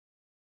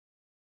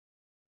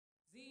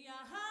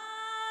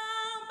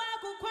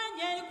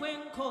kukwenyeni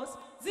kwenkosi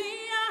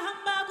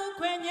ziyahamba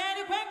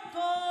kukwenyeni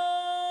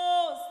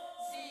kwenkosi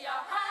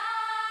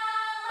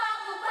ziyahamba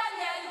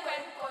kukwenyeni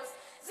kwenkosi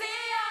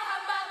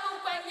ziyahamba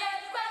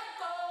kukwenyeni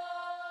kwenkosi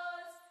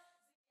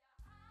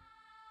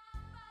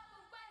ziyahamba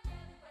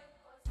kukwenyeni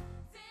kwenkosi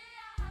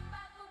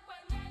ziyahamba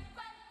kukwenyeni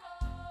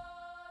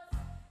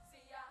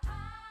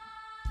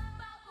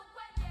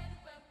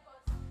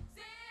kwenkosi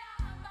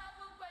ziyahamba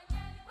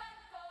kukwenyeni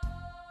kwenkosi.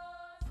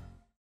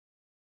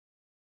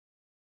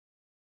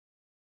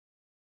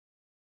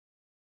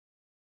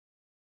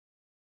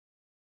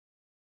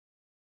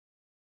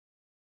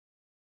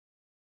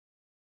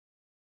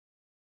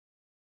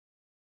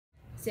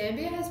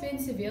 Zambia has been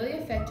severely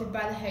affected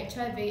by the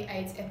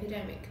HIV/AIDS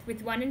epidemic,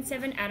 with 1 in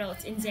 7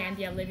 adults in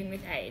Zambia living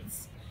with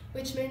AIDS,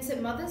 which means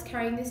that mothers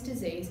carrying this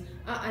disease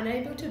are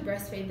unable to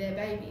breastfeed their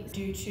babies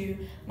due to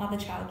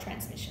mother-child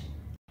transmission.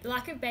 The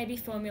lack of baby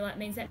formula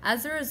means that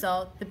as a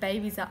result, the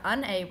babies are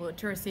unable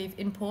to receive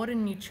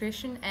important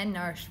nutrition and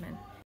nourishment.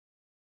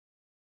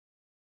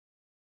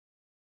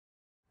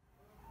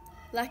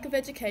 Lack of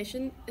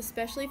education,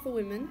 especially for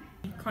women.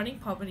 Chronic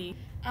poverty.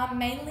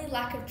 Mainly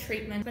lack of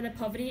treatment for the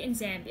poverty in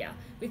Zambia,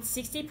 with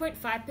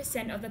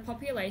 60.5% of the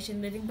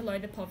population living below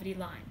the poverty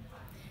line.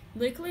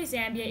 Locally,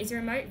 Zambia is a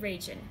remote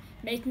region,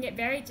 making it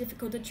very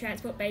difficult to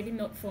transport baby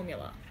milk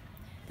formula.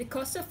 The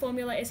cost of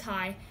formula is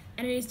high,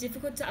 and it is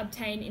difficult to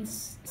obtain in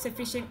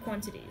sufficient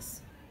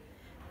quantities.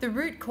 The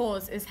root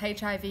cause is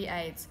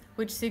HIV/AIDS,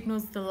 which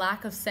signals the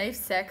lack of safe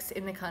sex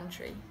in the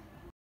country.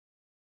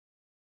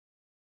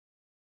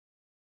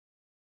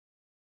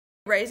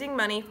 Raising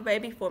money for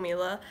baby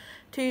formula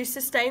to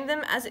sustain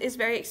them, as it is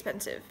very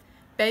expensive.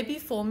 Baby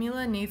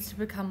formula needs to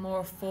become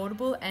more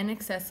affordable and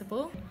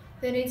accessible.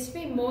 There needs to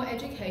be more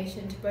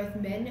education to both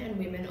men and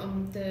women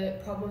on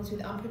the problems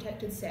with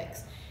unprotected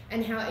sex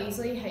and how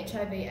easily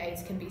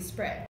HIV/AIDS can be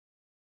spread.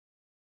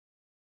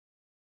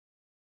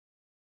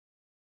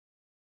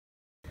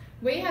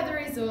 We have the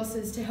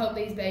resources to help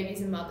these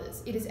babies and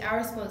mothers. It is our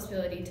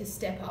responsibility to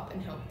step up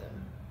and help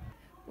them.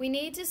 We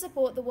need to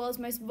support the world's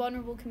most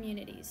vulnerable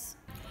communities.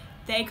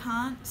 They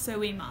can't, so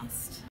we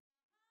must.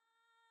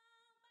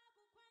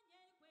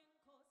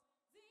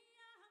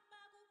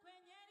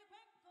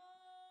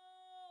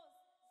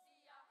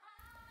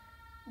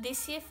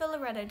 This year for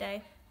Loreto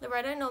Day,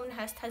 Loreto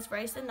Normanhurst has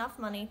raised enough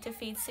money to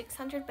feed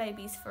 600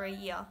 babies for a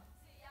year.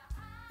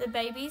 The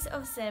babies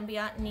of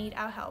Zambia need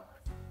our help,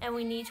 and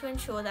we need to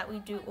ensure that we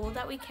do all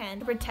that we can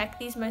to protect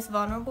these most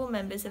vulnerable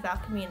members of our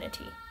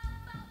community.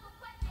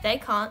 They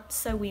can't,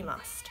 so we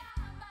must.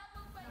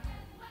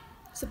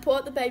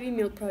 Support the Baby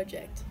Milk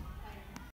Project.